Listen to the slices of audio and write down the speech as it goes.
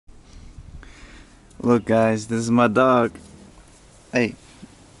Look guys, this is my dog. Hey,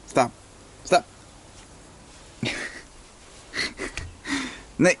 stop. Stop.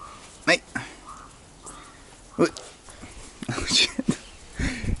 Nate. Nate. What? Oh shit.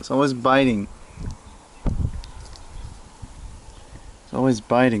 It's always biting. It's always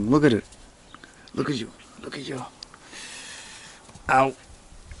biting. Look at it. Look at you. Look at you. Ow.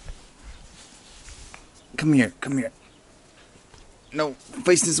 Come here. Come here. No,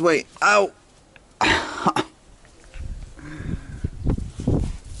 face this way. Ow.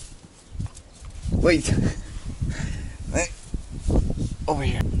 Wait. Hey. Over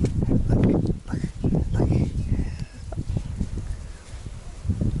here. Look.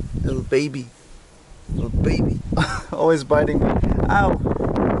 Little baby. Little baby. Always biting me. Ow.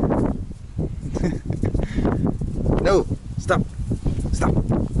 No. Stop. Stop.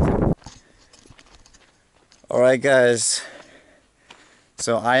 Alright guys.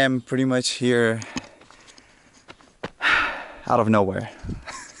 So I am pretty much here out of nowhere.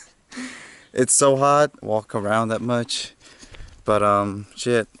 It's so hot, walk around that much, but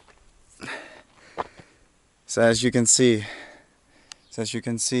shit. So as you can see,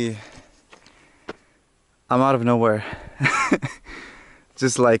 I'm out of nowhere.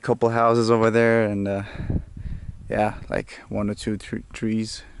 Just like a couple houses over there, and yeah, like one or two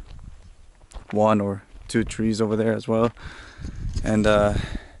trees, one or two trees over there as well. And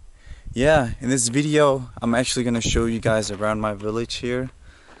yeah, in this video I'm actually gonna show you guys around my village here,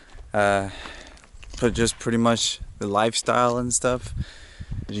 but just pretty much the lifestyle and stuff.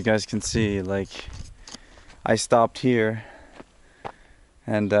 As you guys can see, like I stopped here,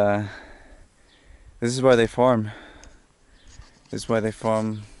 and this is where they farm. This is where they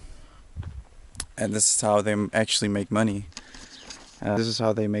farm, and this is how they actually make money. This is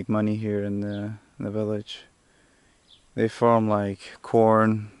how they make money here in the village. They farm like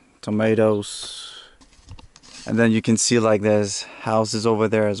corn, tomatoes, and then you can see like there's houses over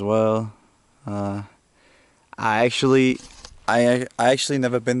there as well. I actually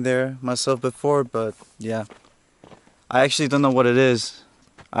never been there myself before, but yeah, I actually don't know what it is.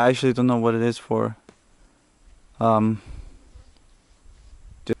 I actually don't know what it is for.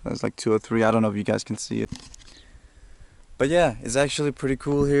 There's like 2 or 3. I don't know if you guys can see it, but yeah, it's actually pretty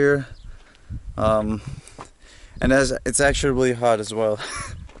cool here. And it's actually really hot as well.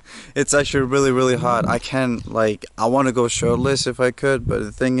 It's actually really hot. I want to go shirtless if I could, but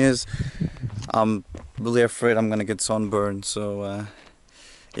the thing is, I'm really afraid I'm gonna get sunburned. So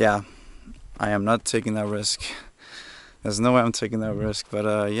yeah, I am not taking that risk. There's no way I'm taking that risk,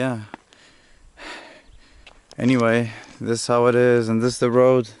 but yeah. Anyway, this is how it is, and this is the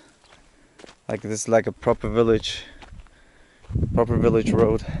road. Like this is like a proper village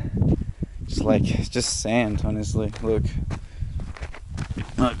road. It's just sand, honestly. Look.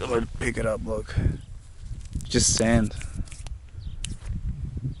 I'm gonna pick it up, look. Just sand.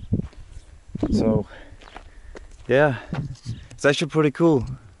 So yeah, it's actually pretty cool.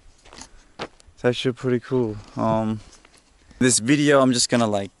 It's actually pretty cool. This video I'm just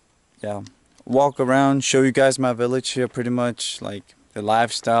gonna walk around, show you guys my village here, pretty much like the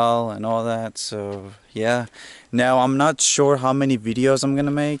lifestyle and all that. So yeah, now I'm not sure how many videos I'm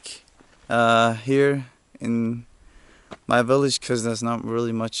gonna make here in my village, because there's not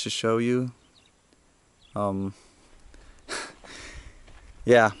really much to show you.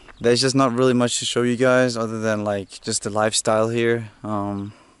 Yeah, there's just not really much to show you guys other than like just the lifestyle here.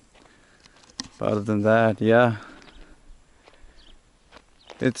 But other than that, yeah,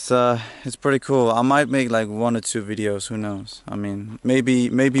 it's pretty cool. I might make like 1 or 2 videos, who knows. I mean,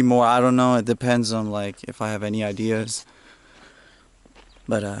 maybe more, I don't know. It depends on like if I have any ideas.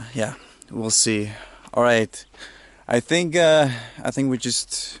 But yeah, we'll see. All right, I think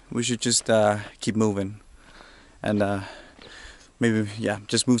we should just keep moving, and maybe yeah,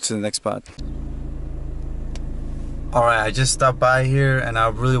 just move to the next spot. All right, I just stopped by here, and I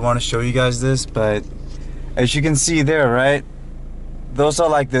really want to show you guys this. But as you can see there, right, those are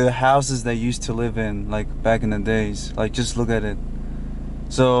like the houses they used to live in, like back in the days. Like, just look at it.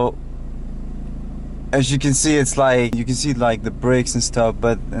 So as you can see, it's like, you can see like the bricks and stuff,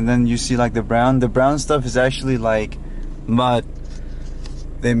 and then you see like the brown stuff is actually like mud.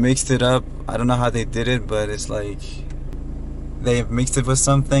 They mixed it up. I don't know how they did it, but it's like they mixed it with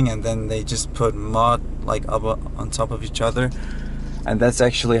something, and then they just put mud like up on top of each other, and that's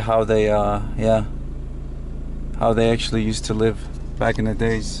actually how they yeah, how they actually used to live back in the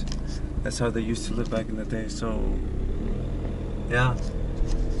days. That's how they used to live back in the day. So yeah,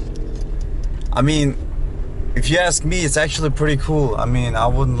 I mean, if you ask me, it's actually pretty cool. I mean, I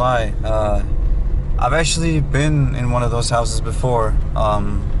wouldn't lie. I've actually been in one of those houses before,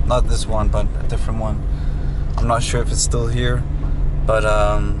 not this one, but a different one. I'm not sure if it's still here, but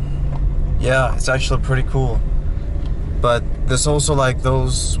yeah, it's actually pretty cool. But there's also like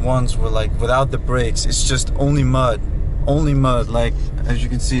those ones where like without the brakes, it's just only mud, like as you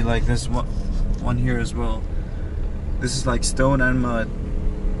can see, like this one here as well. This is like stone and mud.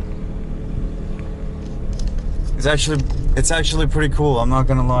 It's actually pretty cool, I'm not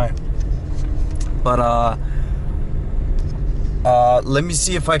gonna lie. But let me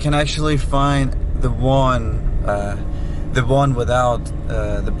see if I can actually find the one without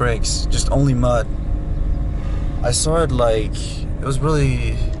the brakes, just only mud. I saw it like, it was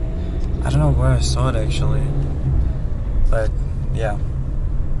really, I don't know where I saw it actually, but yeah.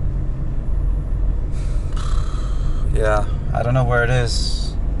 Yeah, I don't know where it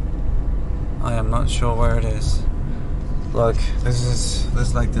is. I am not sure where it is. Look, this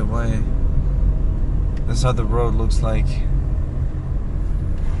is like the way, this is how the road looks like.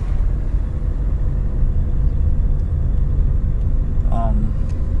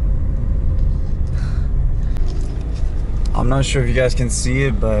 I'm not sure if you guys can see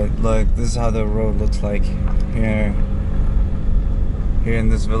it, but look, this is how the road looks like here in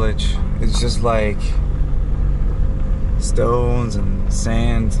this village. It's just like stones and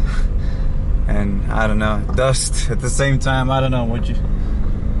sand and I don't know, dust at the same time. I don't know what you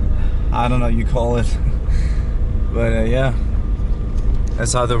call it. But yeah,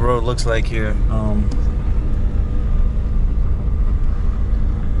 that's how the road looks like here.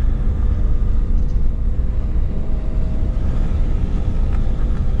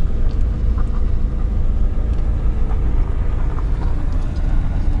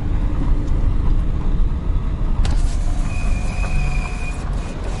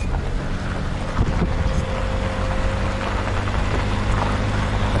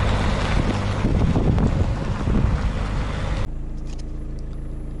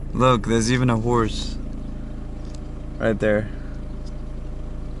 Look, there's even a horse right there.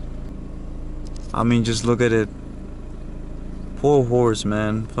 I mean, just look at it. Poor horse,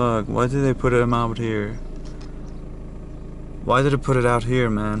 man. Fuck, why did they put him out here? Why did they put it out here,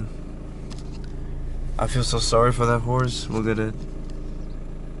 man? I feel so sorry for that horse. Look at it.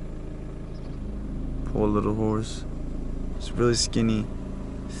 Poor little horse. It's really skinny.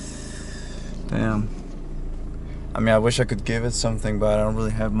 Damn. I mean, I wish I could give it something, but I don't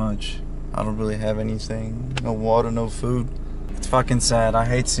really have much. I don't really have anything. No water, no food. It's fucking sad. I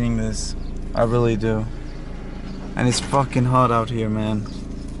hate seeing this. I really do. And it's fucking hot out here, man.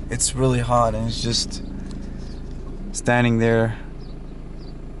 It's really hot, and it's just standing there,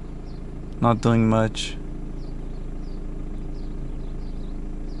 not doing much.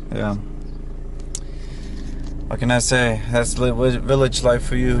 Yeah. What can I say? That's village life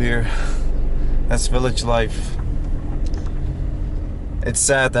for you here. That's village life. It's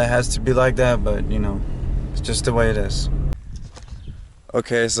sad that it has to be like that, but you know, it's just the way it is.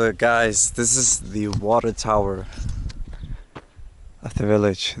 Okay, so guys, this is the water tower of the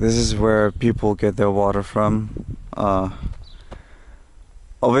village. This is where people get their water from.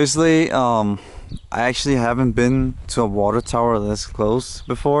 Obviously, I actually haven't been to a water tower this close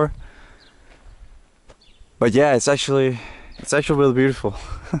before. But yeah, it's actually really beautiful.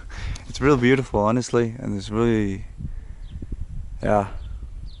 It's real beautiful, honestly, and it's really, yeah,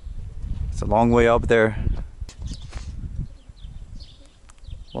 it's a long way up there.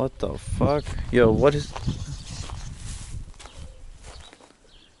 What the fuck? Yo, what is...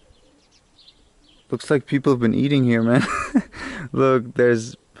 Looks like people have been eating here, man. Look,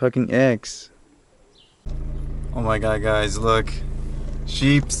 there's fucking eggs. Oh my god, guys, look.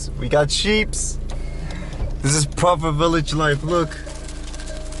 Sheeps. We got sheeps. This is proper village life, look.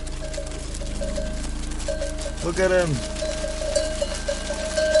 Look at him.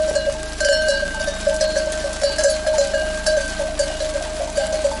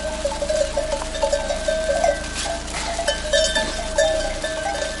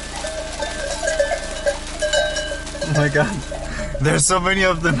 Oh my god, there's so many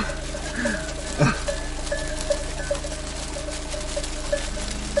of them.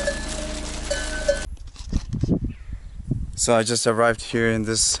 So I just arrived here in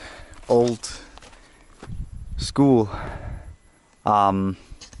this old school.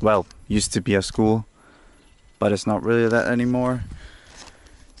 Well, used to be a school, but it's not really that anymore.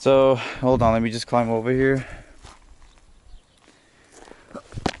 So hold on, let me just climb over here.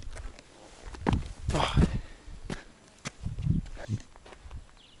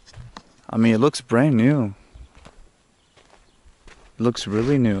 I mean, it looks brand new. It looks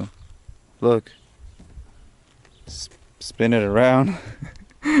really new. Look. Spin it around.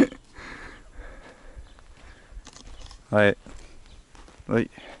 Wait.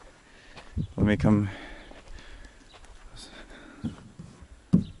 Let me come.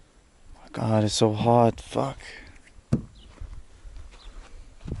 God, it's so hot. Fuck.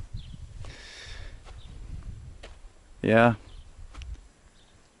 Yeah.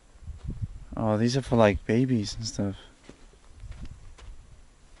 Oh, these are for like babies and stuff.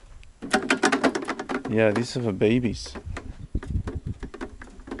 Yeah, these are for babies.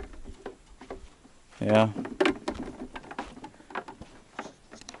 Yeah.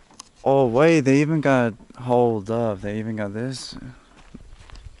 Oh wait, they even got, hold up, they even got this.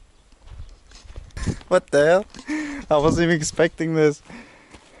 What the hell? I wasn't even expecting this.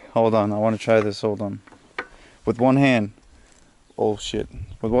 Hold on, I want to try this, hold on. With one hand. Oh shit.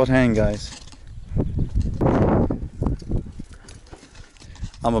 With what hand, guys?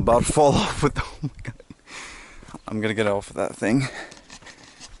 I'm about to fall off with the, oh my god. I'm gonna get off of that thing.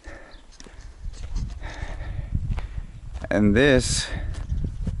 And this,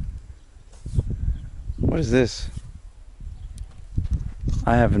 what is this?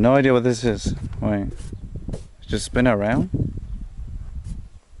 I have no idea what this is. Wait, just spin it around?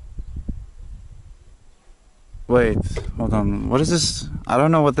 Wait, hold on, what is this? I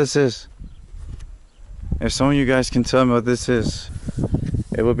don't know what this is. If some of you guys can tell me what this is,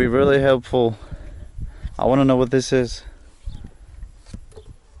 it would be really helpful. I want to know what this is.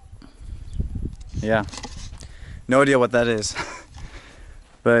 Yeah, no idea what that is.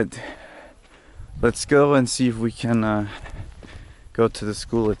 But let's go and see if we can go to the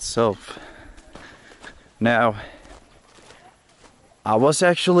school itself. Now, I was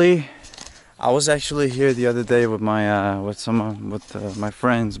actually here the other day with my my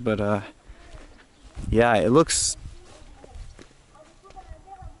friends, but yeah, it looks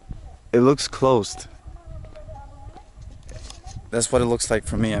closed. That's what it looks like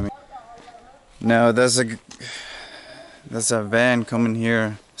for me. I mean, now there's a van coming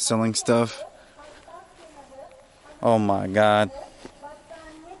here selling stuff. Oh my god.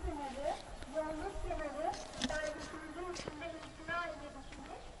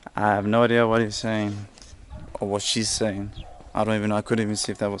 I have no idea what he's saying or what she's saying. I don't even know. I couldn't even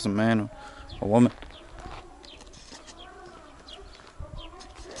see if that was a man or a woman.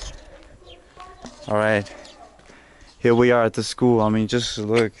 Alright, here we are at the school. I mean, just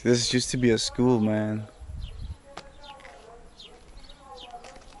look, this used to be a school, man.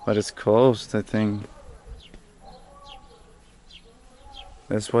 But it's closed, I think.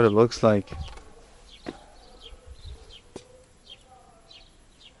 That's what it looks like.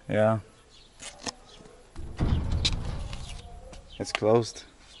 Yeah. It's closed.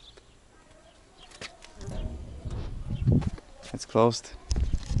 It's closed.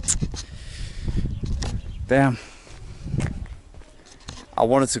 Damn. I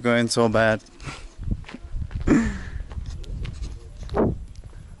wanted to go in so bad.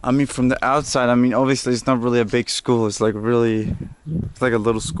 I mean, from the outside, I mean, obviously it's not really a big school. It's like it's like a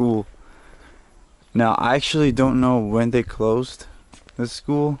little school. Now, I actually don't know when they closed the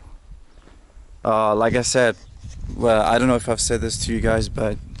school. Like I said, well, I don't know if I've said this to you guys,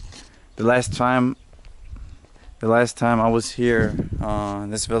 but the last time I was here in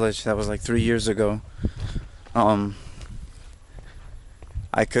this village, that was like 3 years ago.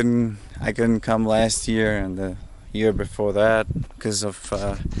 I couldn't come last year and the year before that because of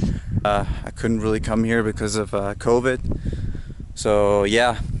I couldn't really come here because of COVID. So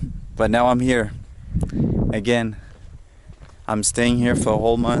yeah, but now I'm here again. I'm staying here for a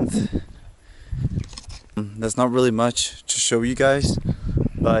whole month. There's not really much to show you guys,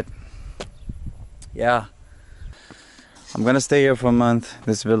 but yeah, I'm gonna stay here for a month,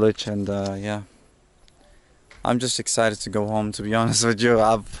 this village, and yeah, I'm just excited to go home, to be honest with you.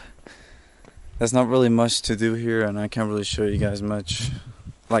 There's not really much to do here, and I can't really show you guys much.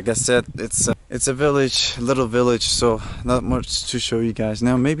 Like I said, it's a village, little village, so not much to show you guys.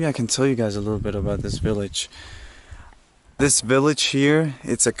 Now maybe I can tell you guys a little bit about this village. This village here,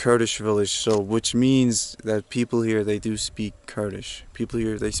 it's a Kurdish village, so which means that people here, they do speak Kurdish. People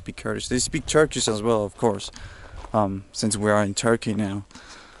here, they speak Kurdish. They speak Turkish as well, of course, since we are in Turkey now.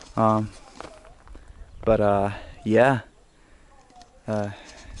 Yeah,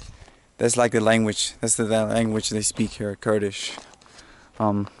 that's like the language. That's the language they speak here, Kurdish.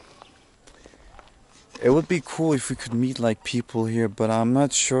 It would be cool if we could meet like people here, but I'm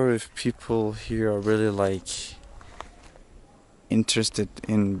not sure if people here are really like interested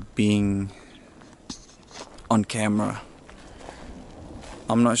in being on camera.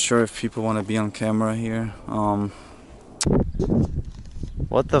 I'm not sure if people want to be on camera here.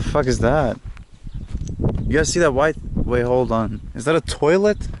 What the fuck is that? You guys see that white? Wait, hold on. Is that a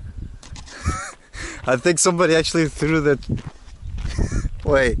toilet? I think somebody actually threw that.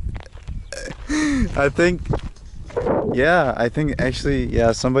 Wait. I think, yeah, I think actually,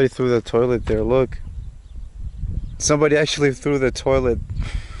 yeah, somebody threw the toilet there. Look. Somebody actually threw the toilet.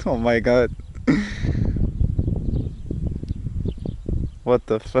 Oh my god. What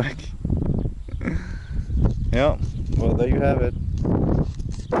the fuck? Yeah, well, there you have it.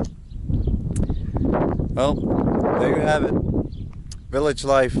 Well, there you have it. Village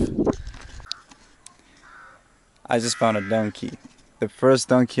life. I just found a donkey. The first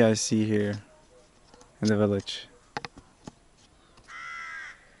donkey I see here in the village.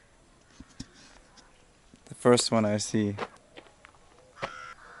 The first one I see.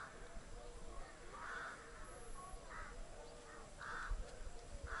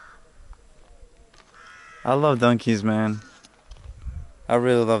 I love donkeys, man. I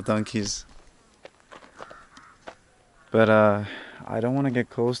really love donkeys. But I don't want to get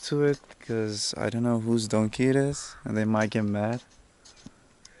close to it because I don't know whose donkey it is and they might get mad.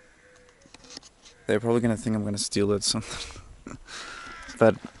 They're probably gonna think I'm gonna steal it or something.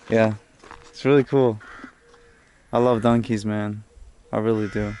 But yeah, it's really cool. I love donkeys, man. I really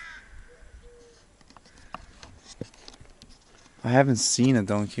do. I haven't seen a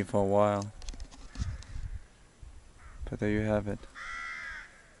donkey for a while. But there you have it.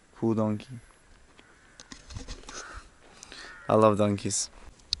 Cool donkey. I love donkeys.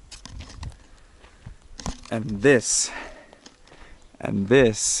 And this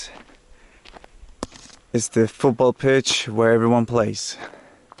is the football pitch where everyone plays.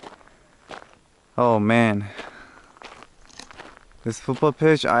 Oh man. This football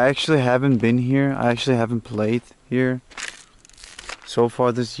pitch, I actually haven't been here. I actually haven't played here so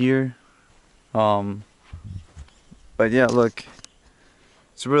far this year. But yeah, look.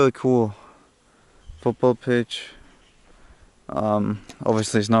 It's really cool. Football pitch.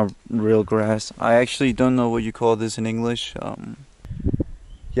 Obviously it's not real grass. I actually don't know what you call this in English.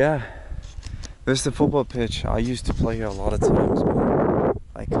 Yeah, this is the football pitch. I used to play here a lot of times, man.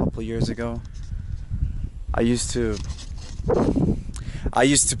 Like a couple years ago. I used to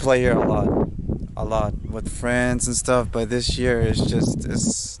play here a lot with friends and stuff. But this year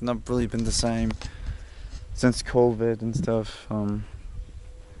it's not really been the same since COVID and stuff.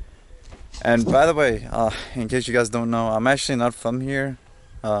 And by the way, in case you guys don't know, I'm actually not from here.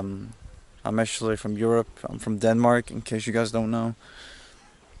 I'm actually from Europe. I'm from Denmark, in case you guys don't know.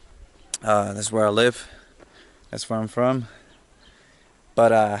 That's where I live. That's where I'm from.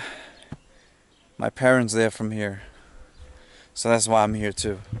 But my parents, they're from here. So that's why I'm here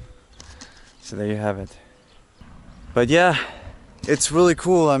too. So there you have it. But yeah, it's really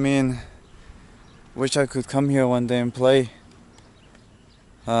cool. I mean, wish I could come here one day and play.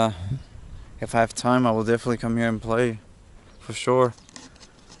 If I have time, I will definitely come here and play, for sure.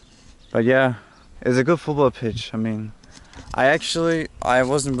 But yeah, it's a good football pitch. I mean, I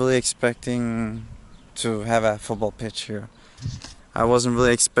wasn't really expecting to have a football pitch here. I wasn't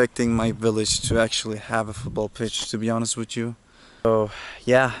really expecting my village to actually have a football pitch, to be honest with you. So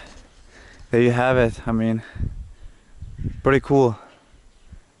yeah, there you have it. I mean, pretty cool.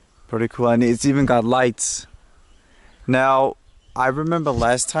 Pretty cool, and it's even got lights. Now, I remember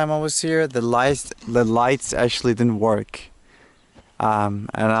last time I was here, the lights actually didn't work. And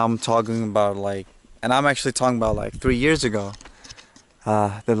I'm actually talking about like 3 years ago.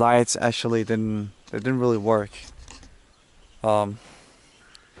 The lights actually didn't really work. But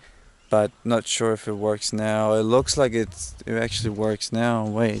not sure if it works now. It looks like it actually works now.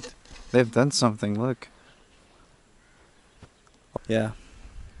 Wait, they've done something, look. Yeah,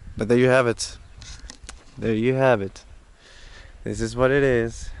 but there you have it. There you have it. This is what it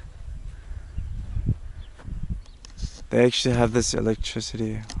is. They actually have this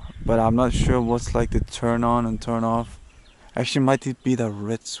electricity, but I'm not sure what's like the turn on and turn off. Actually, might it be the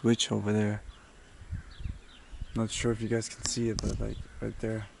red switch over there? Not sure if you guys can see it, but like right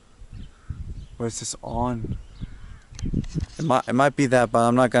there. Where's this on? It might be that, but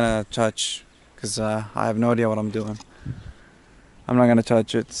I'm not gonna touch because I have no idea what I'm doing. I'm not gonna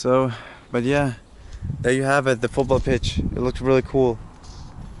touch it. So, but yeah. There you have it, the football pitch. It looks really cool.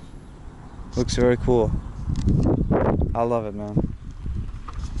 Looks very cool. I love it, man.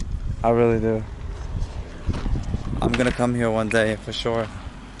 I really do. I'm gonna come here one day for sure.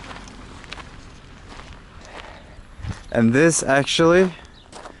 And this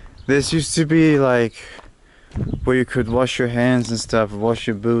used to be like where you could wash your hands and stuff, wash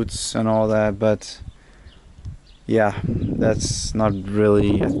your boots and all that, but yeah, that's not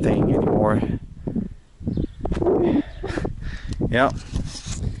really a thing anymore. Yeah,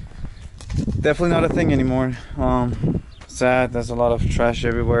 definitely not a thing anymore. Sad, there's a lot of trash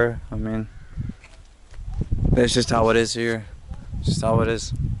everywhere. I mean, that's just how it is here. Just how it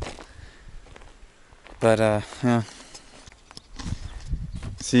is. But yeah.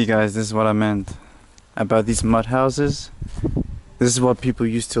 See guys, this is what I meant about these mud houses. This is what people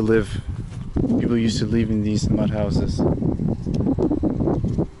used to live. People used to live in these mud houses.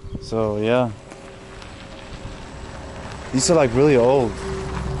 So yeah. These are like really old.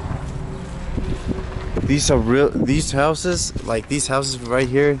 These houses, like these houses right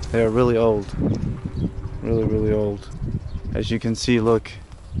here, they're really old. Really, really old. As you can see, look.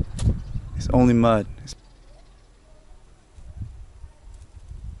 It's only mud.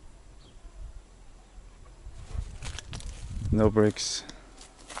 No bricks.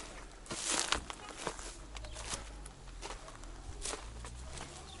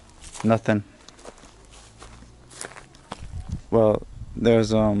 Nothing. Well,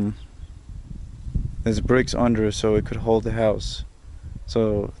 there's bricks under so it could hold the house.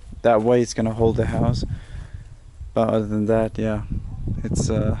 So that way it's gonna hold the house. But other than that, yeah, it's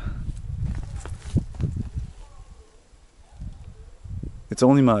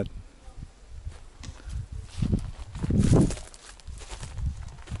only mud.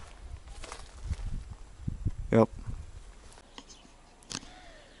 Yep.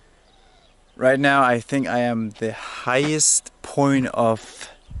 Right now I think I am the highest point of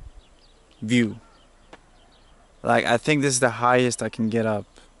view. Like I think this is the highest I can get up.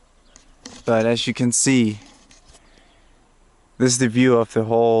 But as you can see, this is the view of the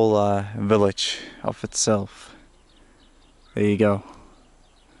whole village of itself. There you go.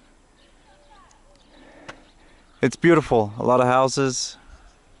 It's beautiful. A lot of houses.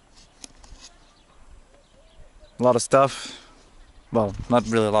 A lot of stuff. Well, not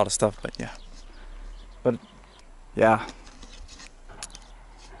really a lot of stuff, but yeah. But yeah.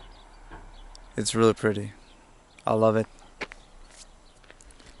 It's really pretty. I love it.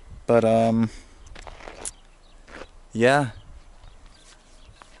 But yeah.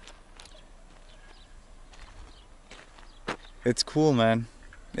 It's cool, man.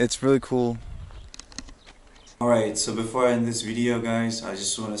 It's really cool. Alright, so before I end this video, guys, I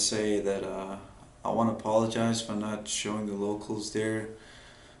just want to say that I want to apologize for not showing the locals there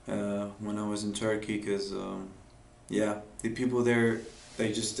when I was in Turkey, because yeah, the people there,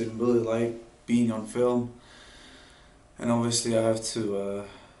 they just didn't really like being on film, and obviously I have to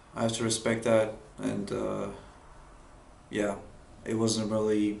respect that, and yeah, it wasn't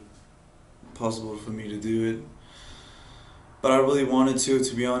really possible for me to do it. But I really wanted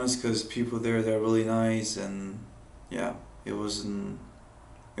to be honest, because people there, they're really nice, and yeah, it wasn't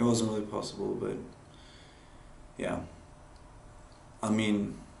really possible, but yeah. I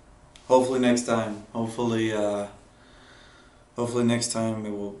mean, hopefully next time, hopefully next time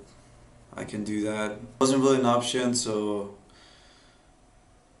I can do that. It wasn't really an option, so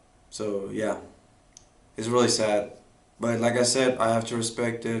yeah, it's really sad. But like I said, I have to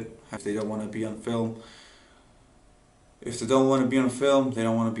respect it. If they don't want to be on film, if they don't want to be on film, they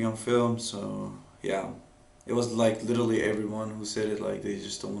don't want to be on film. So yeah, it was like literally everyone who said it, like they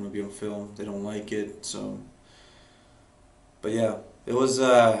just don't want to be on film, they don't like it. So but yeah, it was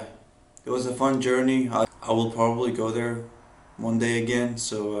a fun journey. I will probably go there one day again,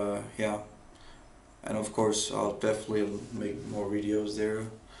 so yeah, and of course I'll definitely make more videos there.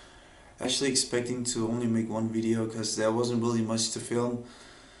 Actually expecting to only make one video, because there wasn't really much to film,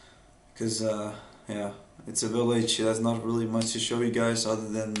 because yeah, it's a village. There's not really much to show you guys other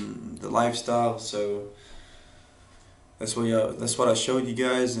than the lifestyle. So that's what I showed you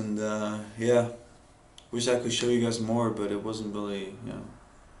guys, and yeah, wish I could show you guys more, but it wasn't really, you know,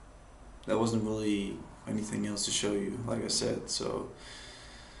 there wasn't really anything else to show you, like I said. So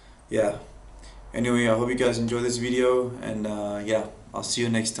yeah, anyway, I hope you guys enjoy this video, and yeah, I'll see you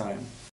next time.